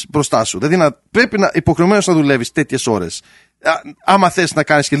θα βρεις μπροστά σου. Δηλαδή πρέπει να υποχρεωμένως να δουλεύεις τέτοιες ώρες. Άμα θες να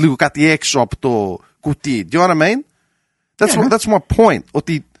κάνεις και λίγο κάτι έξω από το κουτί. Do you know what I mean? That's my point.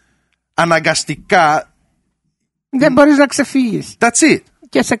 Ότι αναγκαστικά δεν μπορείς να ξεφύγεις. That's it.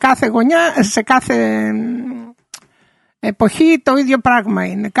 Και σε κάθε γωνιά, σε κάθε εποχή το ίδιο πράγμα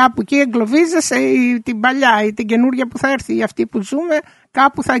είναι. Κάπου εκεί εγκλωβίζεσαι την παλιά ή την καινούρια που θα έρθει ή αυτή που ζούμε.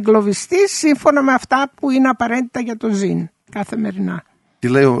 Κάπου θα εγκλωβιστείς σύμφωνα με αυτά που είναι απαραίτητα για το ζήν καθημερινά. Τι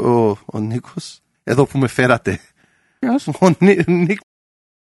λέει ο Νίκος? Εδώ που με φέρατε. Ποιος? Ο Νίκος.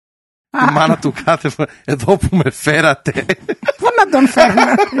 Η μάνα του κάθε φορά. Εδώ που με φέρατε. Πού να τον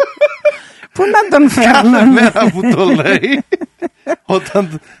φέρνανε? Πού να τον φέρνανε? Κάθε μέρα που το λέει.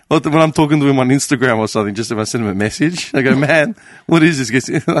 Όταν when I'm talking to him on Instagram or something, just if I send him a message, I go, man, what is this?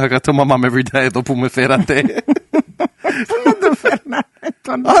 I tell my mom every day, εδώ που με φέρατε. Πού να τον φέρνανε? I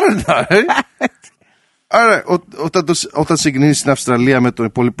don't know. Άρα, όταν συγκρίνεις στην Αυστραλία με τον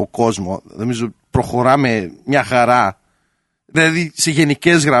υπόλοιπο κόσμο, νομίζω προχωράμε μια χαρά. Δηλαδή σε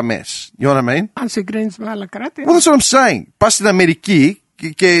γενικές γραμμές. You know what I mean? Αν συγκρίνεις με άλλα κράτη. Well, that's what I'm saying. Πας στην Αμερική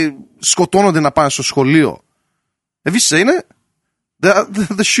και σκοτώνονται να πάνε στο σχολείο. Have you seen it?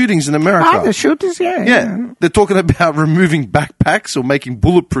 The shootings in America. The shootings, yeah. They're talking about removing backpacks or making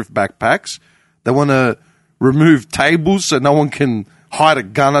bulletproof backpacks. They want to remove tables so no one can hide a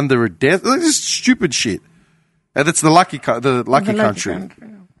gun under a desk. This is stupid shit. And it's the lucky country.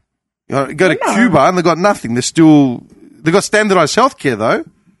 You know, go to Cuba and they've got nothing. They've got standardized healthcare though.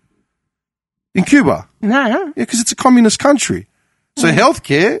 In Cuba. Yeah, because it's a communist country. So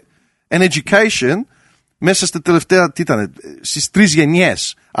healthcare and education μέσα στα τελευταία, τι ήταν, στις 3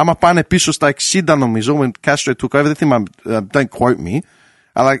 γενιές. Άμα πάνε πίσω στα 60 νομίζω, when Castro took over, δεν θυμάμαι, don't quote me,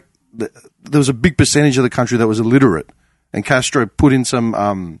 αλλά there was a big percentage of the country that was illiterate. And Castro put in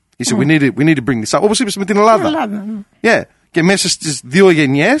some, he said, we need to bring this up. Όπως είπες με την Ελλάδα. Yeah. Και μέσα στις 2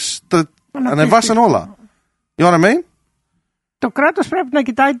 γενιές τα ανεβάσαν όλα. You know what I mean? Το κράτος πρέπει να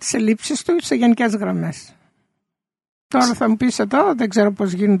κοιτάει τις ελλείψεις του σε γενικές γραμμές. Τώρα θα μου πεις εδώ, δεν ξέρω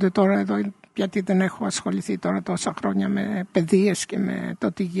πώς γίνονται τώρα εδώ, γιατί δεν έχω ασχοληθεί τώρα τόσα χρόνια με παιδείες και με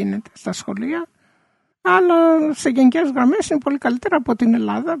το τι γίνεται στα σχολεία. Αλλά σε γενικές γραμμές είναι πολύ καλύτερα από την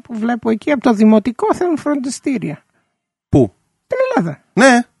Ελλάδα, που βλέπω εκεί από το δημοτικό θέλουν φροντιστήρια. Πού? Στην Ελλάδα.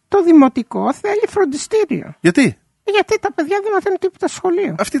 Ναι. Το δημοτικό θέλει φροντιστήριο. Γιατί? Γιατί τα παιδιά δεν μαθαίνουν τίποτα στο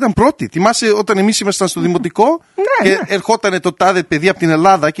σχολείο. Αυτή ήταν πρώτη. Θυμάσαι όταν εμείς ήμασταν στο δημοτικό και ερχότανε το τάδε παιδί από την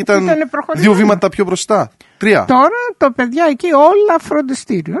Ελλάδα και ήταν 2 βήματα πιο μπροστά. 3. Τώρα το παιδιά εκεί όλα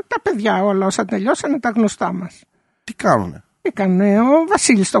φροντιστήριο. Τα παιδιά όλα όσα τελειώσανε τα γνωστά μας. Τι κάνουνε? Τι κάνουνε? Ο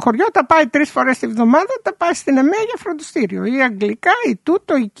Βασίλης στο χωριό τα πάει 3 φορές τη βδομάδα, τα πάει στην ΕΜΕΑ για φροντιστήριο. Ή αγγλικά, ή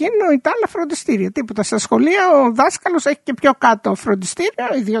τούτο, ή εκείνο, ή τα άλλα φροντιστήρια. Τίποτα. Στα σχολεία ο δάσκαλος έχει και πιο κάτω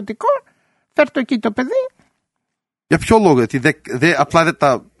φροντιστήριο, ιδιωτικό. Φέρ' το εκεί το παιδί. Για ποιο λόγο? Γιατί απλά δεν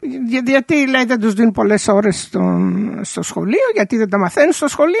τα... Γιατί λέει δεν τους δίνουν πολλές ώρες στο σχολείο, γιατί δεν τα μαθαίνουν στο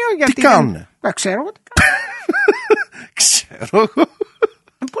σχολείο. Γιατί τι κάνουνε? Δεν ξέρω εγώ τι κάνουν. Ξέρω εγώ.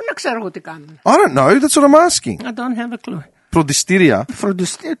 Πού να ξέρω εγώ τι κάνουν? I don't know, that's what I'm asking. I don't have a clue. Φροντιστήρια.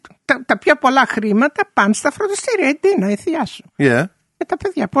 Τα πιο πολλά χρήματα πάνε στα φροντιστήρια. Η Τίνα, η θεία σου. Yeah. Τα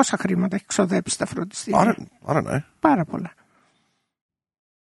παιδιά πόσα χρήματα έχει ξοδέψει στα φροντιστήρια? I don't know. Πάρα πολλά.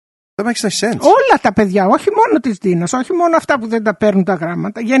 That makes no sense. Όλα τα παιδιά, όχι μόνο της Δίνας, όχι μόνο αυτά που δεν τα παίρνουν τα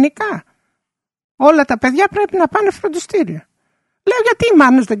γράμματα, γενικά. Όλα τα παιδιά πρέπει να πάνε φροντιστήριο. Λέω γιατί οι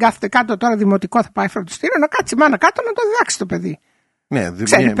μάνες δεν κάθεται κάτω τώρα δημοτικό θα πάει φροντιστήριο, να κάτσει η μάνα κάτω να το διδάξει το παιδί. Ναι,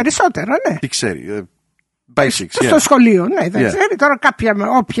 ξέρει περισσότερα, ναι. Τι ξέρει, basics. Στο σχολείο, ναι, δεν ξέρει. Τώρα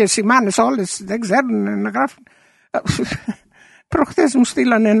όποιες οι μάνες όλες δεν ξέρουν να γράφουν. Προχθές μου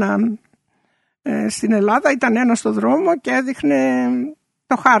στείλαν στην Ελλάδα, ήταν ένα στο δρόμο και έδειχνε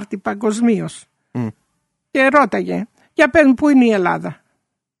το χάρτη παγκοσμίως. Και ρώταγε, για πες μου πού είναι η Ελλάδα?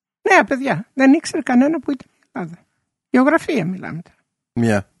 Νέα παιδιά, δεν ήξερε κανένα που ήταν η Ελλάδα. Γεωγραφία μιλάμε τώρα.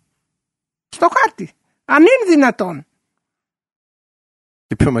 Yeah. Στο χάρτη. Αν είναι δυνατόν.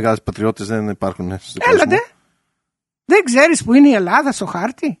 Οι πιο μεγάλοι πατριώτες δεν υπάρχουν στον κόσμο. Έλατε. Δεν ξέρεις που είναι η Ελλάδα στο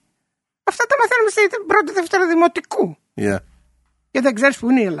χάρτη. Αυτά τα μαθαίνουμε στην πρώτη Δευτέρα Δημοτικού. Yeah. Και δεν ξέρεις που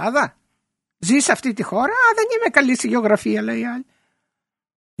είναι η Ελλάδα. Ζεις σε αυτή τη χώρα. Α, δεν είμαι καλή στη γεωγραφία, λέει η άλλη.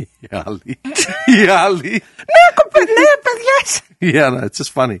 Οι άλλοι. Ναι, παιδιά. Yeah, no, it's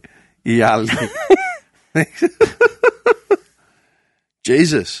just funny. Οι άλλοι.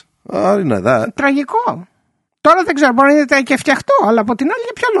 Jesus. I didn't know that. Τραγικό. Τώρα δεν ξέρω, μπορεί να ήταν και φτιαχτό, αλλά από την άλλη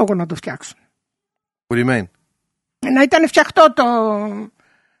για ποιο λόγο να το φτιάξουν. What do you mean? Να ήταν φτιαχτό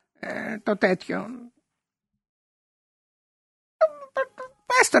το τέτοιο.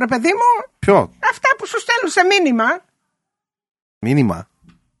 Πες τώρα, παιδί μου. Ποιο? Αυτά που σου στέλνουν σε μήνυμα. Μήνυμα?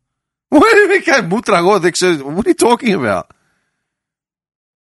 Μούτρα εγώ δεν ξέρω. What are you talking about?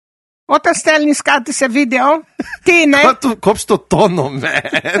 Όταν στέλνεις κάτι σε βίντεο, τι είναι? Κόψει το τόνο,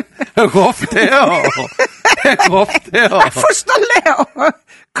 man. Εγώ φταίω. Αφού στο λέω.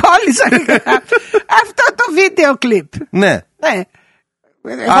 Κόλλησα. Αυτό το βίντεο κλιπ. Ναι.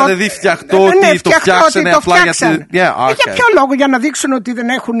 Δηλαδή φτιαχτώ ότι το φτιάξανε απλά γιατί. Για ποιο λόγο? Για να δείξουν ότι δεν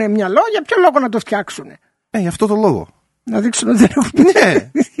έχουν μυαλό? Για ποιο λόγο να το φτιάξουν? Για αυτό το λόγο. Να δείξουν ότι δεν έχουν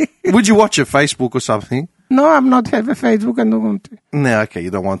μυαλό. Would you watch a Facebook or something? No, I'm not have a Facebook and don't want to. Ναι, okay,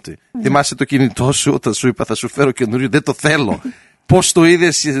 you don't want to. Θυμάσαι το κινητό σου όταν σου είπα θα σου φέρω καινούριο, δεν το θέλω. Πώς το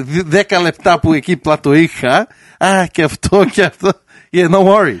είδες 10 λεπτά που εκεί απλά το είχα. Και αυτό και αυτό. Yeah, no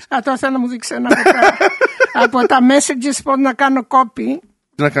worries. Τώρα θέλω να μου δείξει ένα από τα messages πώς να κάνω copy.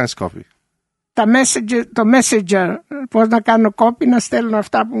 Τι να κάνεις copy? Το messenger, πώς να κάνω copy, να στέλνω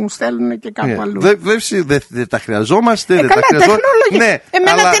αυτά που μου στέλνουν και κάπου αλλού. Δεν τα χρειαζόμαστε. Καλά, τεχνολογία. Ναι,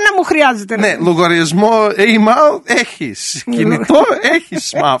 εμένα τι να μου χρειάζεται. Ναι, λογαριασμό email έχεις. Κινητό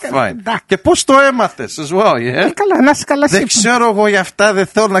έχεις smartphone. Και πώς το έμαθες as well, yeah? Καλά, να είσαι καλά. Δεν ξέρω εγώ για αυτά, δεν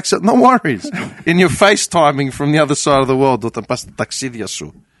θέλω να ξέρω. No worries. In your FaceTiming from the other side of the world όταν πας στα ταξίδια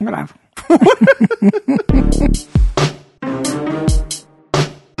σου. Μπράβο.